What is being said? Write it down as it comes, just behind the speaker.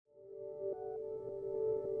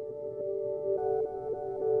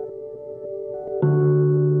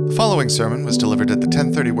following sermon was delivered at the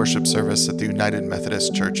 10:30 worship service at the United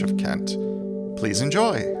Methodist Church of Kent. Please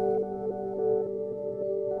enjoy.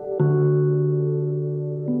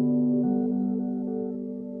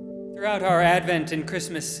 Throughout our Advent and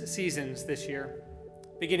Christmas seasons this year,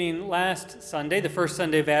 beginning last Sunday, the first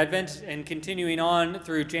Sunday of Advent, and continuing on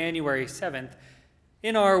through January 7th,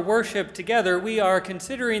 in our worship together, we are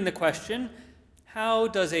considering the question, how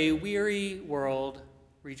does a weary world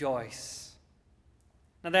rejoice?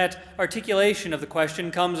 Now that articulation of the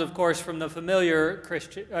question comes, of course, from the familiar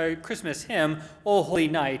Christmas hymn, O Holy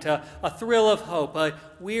Night, a thrill of hope, a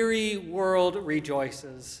weary world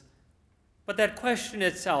rejoices. But that question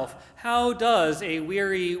itself, how does a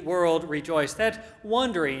weary world rejoice? That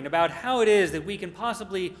wondering about how it is that we can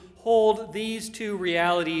possibly hold these two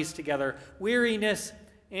realities together, weariness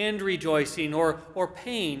and rejoicing, or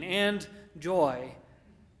pain and joy.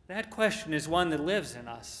 That question is one that lives in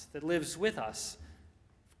us, that lives with us,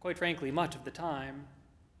 quite frankly, much of the time.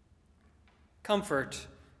 Comfort,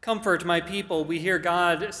 comfort my people, we hear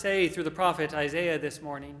God say through the prophet Isaiah this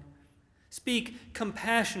morning. Speak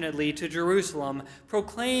compassionately to Jerusalem.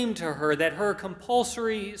 Proclaim to her that her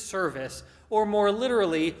compulsory service, or more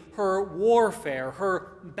literally, her warfare,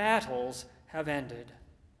 her battles, have ended.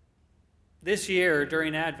 This year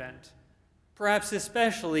during Advent, perhaps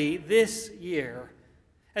especially this year,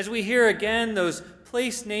 as we hear again those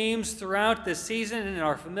place names throughout this season in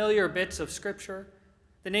our familiar bits of Scripture,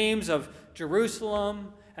 the names of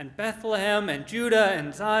Jerusalem and Bethlehem and Judah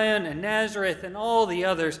and Zion and Nazareth and all the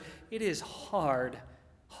others, it is hard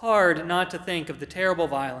not to think of the terrible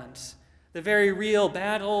violence, the very real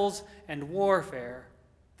battles and warfare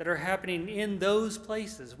that are happening in those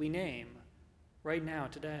places we name right now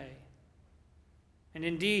today. And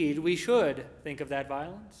indeed, we should think of that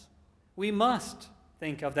violence. We must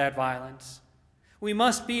think of that violence. We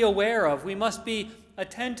must be aware of, we must be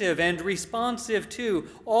attentive and responsive to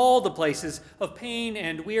all the places of pain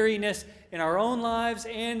and weariness in our own lives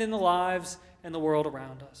and in the lives and the world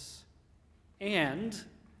around us. And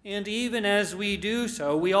even as we do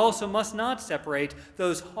so, we also must not separate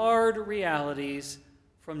those hard realities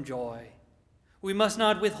from joy. We must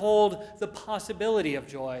not withhold the possibility of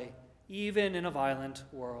joy, even in a violent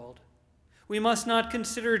world. We must not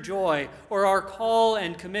consider joy or our call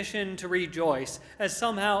and commission to rejoice as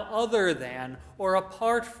somehow other than or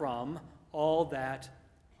apart from all that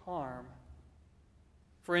harm.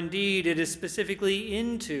 For indeed, it is specifically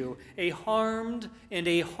into a harmed and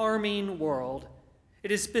a harming world.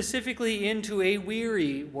 It is specifically into a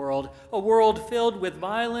weary world, a world filled with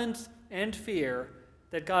violence and fear,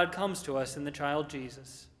 that God comes to us in the child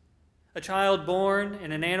Jesus. A child born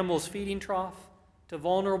in an animal's feeding trough to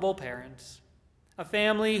vulnerable parents. A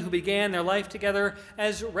family who began their life together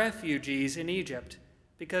as refugees in Egypt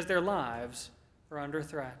because their lives are under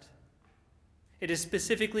threat. It is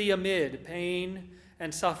specifically amid pain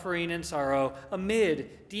and suffering and sorrow,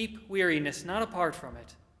 amid deep weariness, not apart from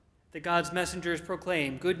it, that God's messengers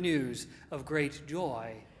proclaim good news of great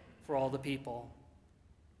joy for all the people.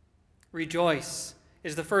 Rejoice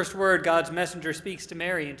is the first word God's messenger speaks to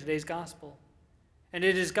Mary in today's gospel. And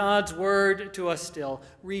it is God's word to us still.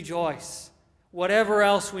 Rejoice. Whatever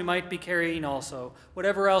else we might be carrying also,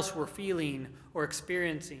 whatever else we're feeling or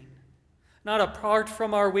experiencing, not apart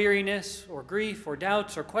from our weariness or grief or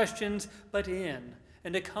doubts or questions, but in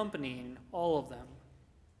and accompanying all of them.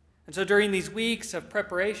 And so during these weeks of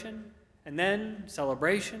preparation and then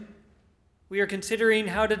celebration, we are considering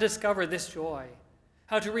how to discover this joy,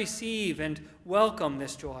 how to receive and welcome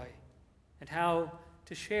this joy, and how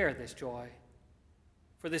to share this joy.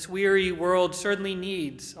 For this weary world certainly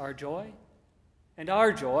needs our joy, and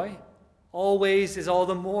our joy always is all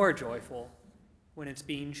the more joyful when it's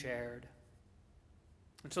being shared.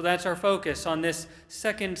 And so that's our focus on this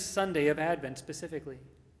second Sunday of Advent specifically,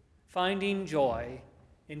 finding joy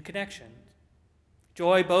in connection.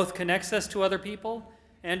 Joy both connects us to other people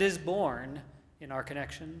and is born in our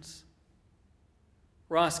connections.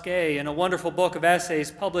 Ross Gay, in a wonderful book of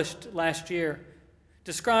essays published last year,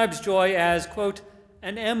 describes joy as, quote,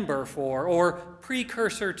 an ember for or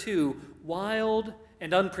precursor to wild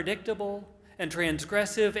and unpredictable and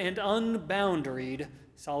transgressive and unboundaried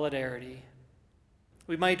solidarity.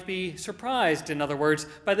 We might be surprised, in other words,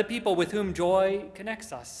 by the people with whom joy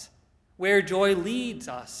connects us, where joy leads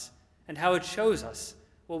us, and how it shows us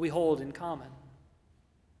what we hold in common.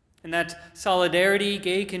 And that solidarity,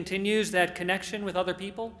 Gay continues, that connection with other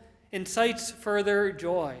people, incites further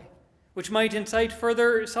joy, which might incite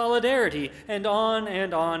further solidarity, and on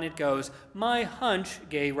it goes. My hunch,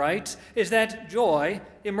 Gay writes, is that joy,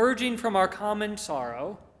 emerging from our common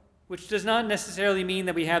sorrow, which does not necessarily mean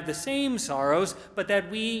that we have the same sorrows, but that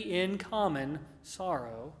we in common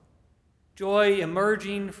sorrow. Joy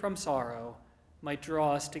emerging from sorrow might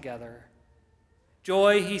draw us together.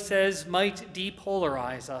 Joy, he says, might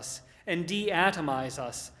depolarize us and deatomize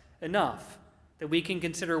us enough that we can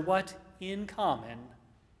consider what in common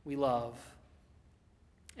we love.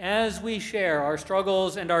 As we share our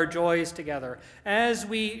struggles and our joys together, as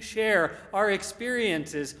we share our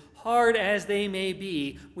experiences, hard as they may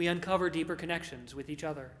be, we uncover deeper connections with each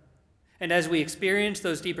other. And as we experience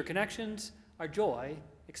those deeper connections, our joy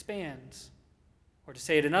expands. Or to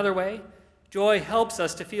say it another way, joy helps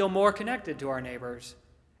us to feel more connected to our neighbors,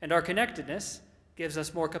 and our connectedness gives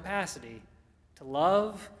us more capacity to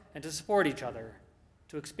love and to support each other,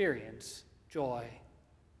 to experience joy.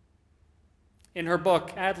 In her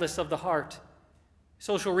book, Atlas of the Heart,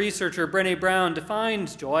 social researcher Brené Brown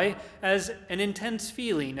defines joy as an intense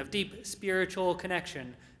feeling of deep spiritual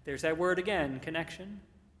connection. There's that word again, connection,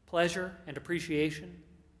 pleasure, and appreciation.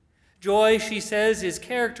 Joy, she says, is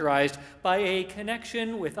characterized by a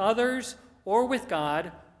connection with others, or with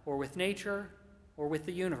God, or with nature, or with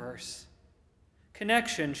the universe.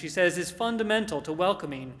 Connection, she says, is fundamental to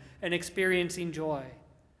welcoming and experiencing joy.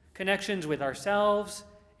 Connections with ourselves,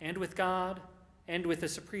 and with God, and with the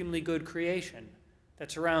supremely good creation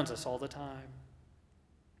that surrounds us all the time.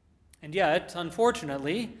 And yet,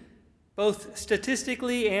 unfortunately, both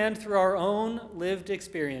statistically and through our own lived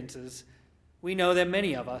experiences, we know that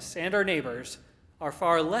many of us and our neighbors are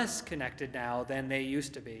far less connected now than they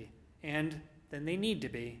used to be, and than they need to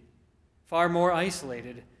be, far more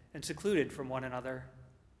isolated and secluded from one another.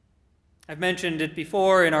 I've mentioned it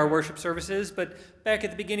before in our worship services, but back at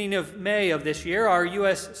the beginning of May of this year, our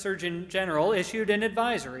U.S. Surgeon General issued an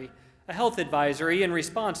advisory, a health advisory, in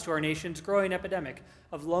response to our nation's growing epidemic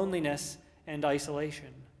of loneliness and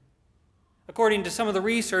isolation. According to some of the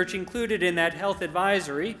research included in that health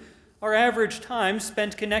advisory, our average time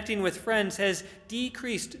spent connecting with friends has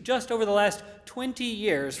decreased just over the last 20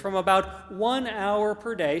 years from about 1 hour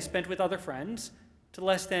per day spent with other friends to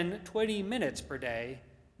less than 20 minutes per day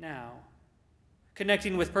now.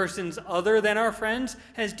 Connecting with persons other than our friends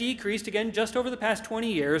has decreased again just over the past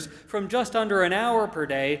 20 years from just under an hour per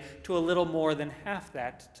day to a little more than half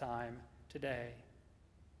that time today.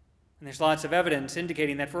 And there's lots of evidence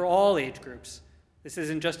indicating that for all age groups, this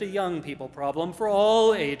isn't just a young people problem. For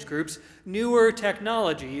all age groups, newer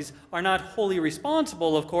technologies are not wholly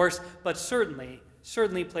responsible, of course, but certainly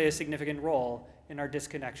play a significant role in our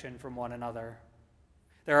disconnection from one another.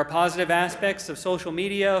 There are positive aspects of social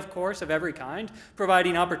media, of course, of every kind,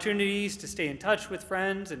 providing opportunities to stay in touch with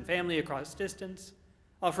friends and family across distance,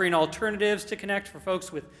 offering alternatives to connect for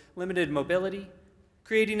folks with limited mobility,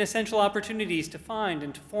 creating essential opportunities to find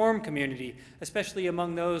and to form community, especially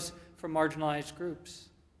among those from marginalized groups.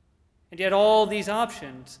 And yet all these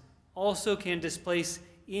options also can displace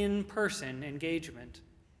in-person engagement.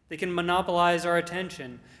 They can monopolize our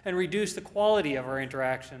attention and reduce the quality of our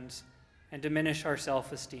interactions and diminish our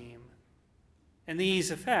self-esteem. And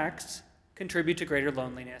these effects contribute to greater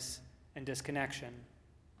loneliness and disconnection.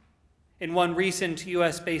 In one recent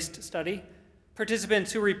US-based study,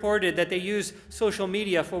 participants who reported that they use social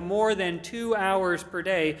media for more than 2 hours per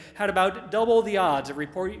day had about double the odds of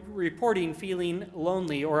reporting feeling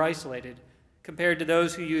lonely or isolated compared to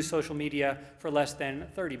those who use social media for less than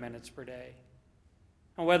 30 minutes per day.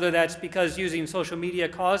 And whether that's because using social media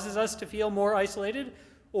causes us to feel more isolated,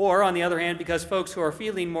 or, on the other hand, because folks who are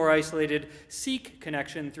feeling more isolated seek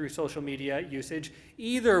connection through social media usage,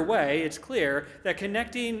 either way, it's clear that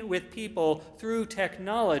connecting with people through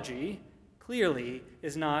technology clearly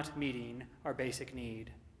is not meeting our basic need.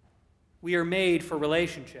 We are made for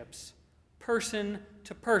relationships,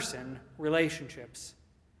 person-to-person relationships,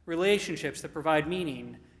 relationships that provide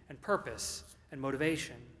meaning and purpose and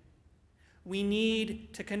motivation. We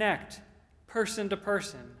need to connect person to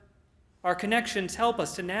person. Our connections help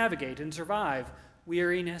us to navigate and survive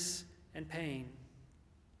weariness and pain.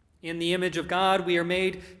 In the image of God, we are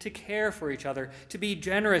made to care for each other, to be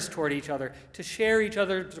generous toward each other, to share each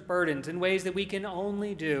other's burdens in ways that we can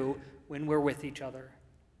only do when we're with each other.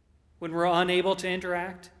 When we're unable to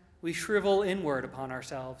interact, we shrivel inward upon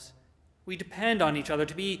ourselves. We depend on each other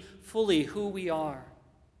to be fully who we are.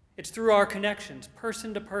 It's through our connections,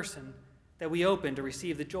 person to person, that we open to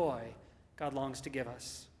receive the joy God longs to give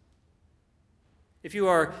us. If you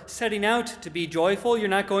are setting out to be joyful, you're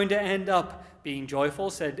not going to end up being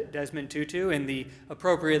joyful, said Desmond Tutu in the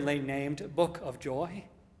appropriately named Book of Joy.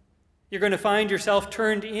 You're going to find yourself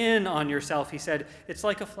turned in on yourself, he said. It's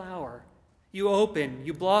like a flower. You open,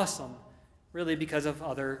 you blossom, really because of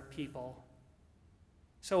other people.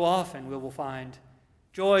 So often we will find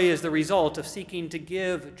Joy is the result of seeking to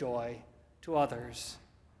give joy to others.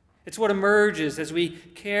 It's what emerges as we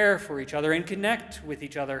care for each other and connect with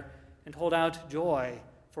each other and hold out joy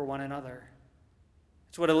for one another.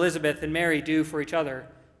 It's what Elizabeth and Mary do for each other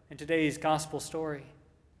in today's gospel story.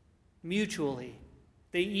 Mutually,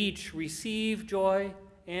 they each receive joy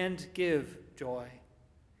and give joy.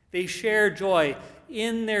 They share joy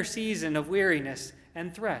in their season of weariness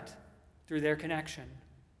and threat through their connection.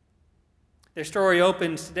 Their story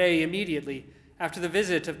opens today immediately after the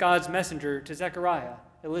visit of God's messenger to Zechariah,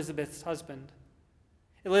 Elizabeth's husband.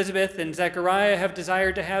 Elizabeth and Zechariah have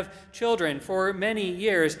desired to have children for many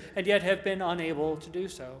years and yet have been unable to do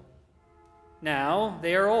so. Now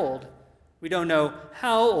they are old. We don't know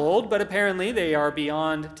how old, but apparently they are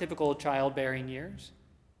beyond typical childbearing years.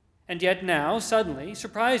 And yet now, suddenly,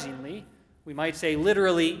 surprisingly, we might say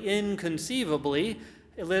literally inconceivably,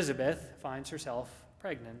 Elizabeth finds herself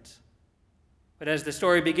pregnant. But as the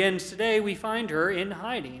story begins today, we find her in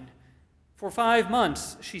hiding. For 5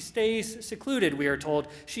 months, she stays secluded, we are told.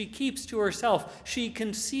 She keeps to herself. She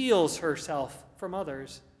conceals herself from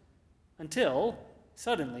others. Until,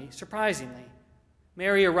 suddenly, surprisingly,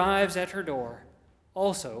 Mary arrives at her door,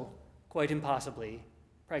 also, quite impossibly,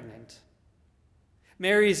 pregnant.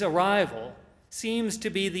 Mary's arrival seems to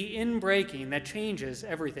be the inbreaking that changes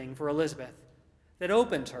everything for Elizabeth, that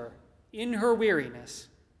opens her, in her weariness,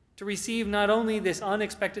 to receive not only this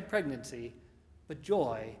unexpected pregnancy, but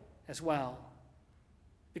joy as well.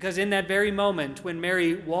 Because in that very moment when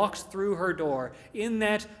Mary walks through her door, in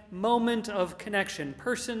that moment of connection,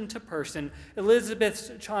 person to person,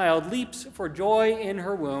 Elizabeth's child leaps for joy in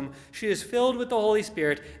her womb. She is filled with the Holy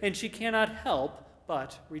Spirit, and she cannot help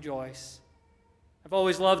but rejoice. I've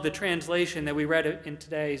always loved the translation that we read in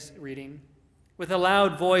today's reading. With a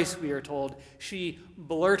loud voice, we are told, she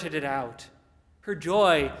blurted it out. Her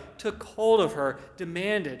joy took hold of her,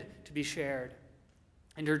 demanded to be shared.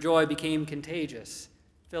 And her joy became contagious,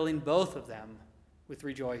 filling both of them with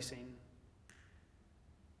rejoicing.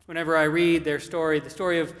 Whenever I read their story, the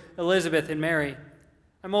story of Elizabeth and Mary,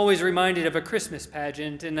 I'm always reminded of a Christmas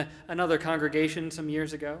pageant in another congregation some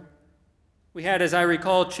years ago. We had, as I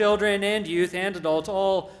recall, children and youth and adults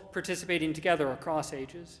all participating together across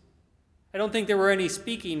ages. I don't think there were any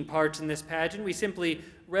speaking parts in this pageant. We simply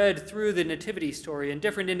read through the nativity story, and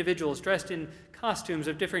different individuals dressed in costumes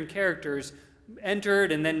of different characters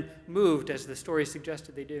entered and then moved as the story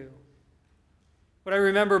suggested they do. What I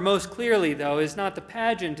remember most clearly, though, is not the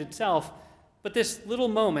pageant itself, but this little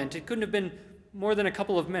moment. It couldn't have been more than a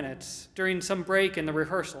couple of minutes during some break in the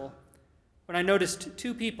rehearsal when I noticed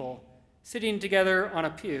 2 people sitting together on a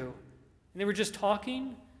pew, and they were just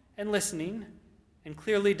talking and listening and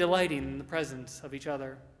clearly delighting in the presence of each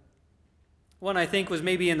other. One, I think, was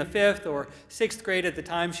maybe in the 5th or 6th grade at the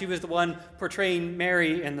time. She was the one portraying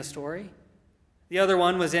Mary in the story. The other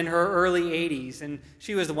one was in her early 80s, and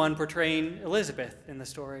she was the one portraying Elizabeth in the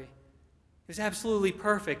story. It was absolutely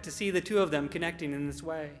perfect to see the 2 of them connecting in this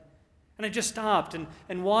way. And I just stopped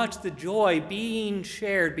and watched the joy being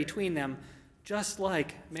shared between them, just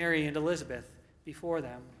like Mary and Elizabeth before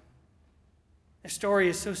them. Their story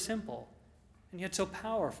is so simple, and yet so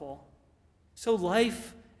powerful, so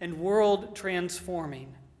life and world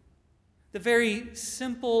transforming. The very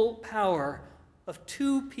simple power of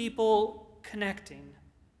 2 people connecting,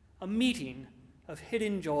 a meeting of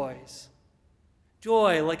hidden joys.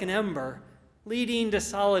 Joy like an ember leading to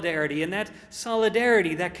solidarity, and that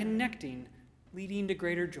solidarity, that connecting, leading to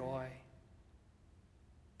greater joy.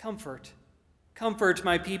 Comfort, comfort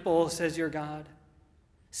my people, says your God.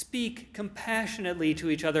 Speak compassionately to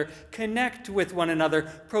each other, connect with one another,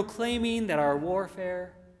 proclaiming that our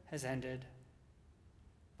warfare has ended.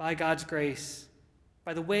 By God's grace,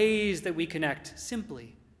 by the ways that we connect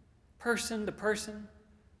simply, person to person,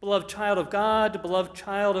 beloved child of God, beloved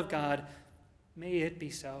child of God, may it be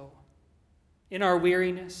so. In our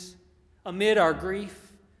weariness, amid our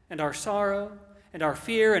grief and our sorrow and our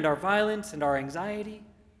fear and our violence and our anxiety,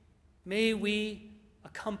 may we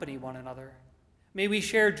accompany one another. May we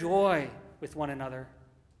share joy with one another.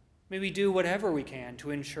 May we do whatever we can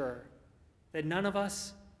to ensure that none of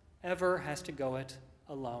us ever has to go it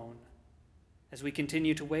alone as we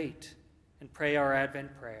continue to wait and pray our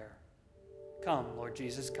Advent prayer. Come, Lord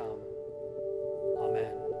Jesus, come.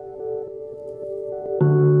 Amen.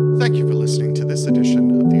 Thank you for listening to this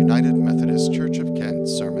edition of the United Methodist Church of Kent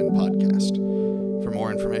Sermon Podcast. For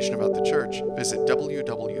more information about the church, visit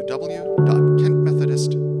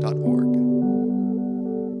www.kentmethodist.org.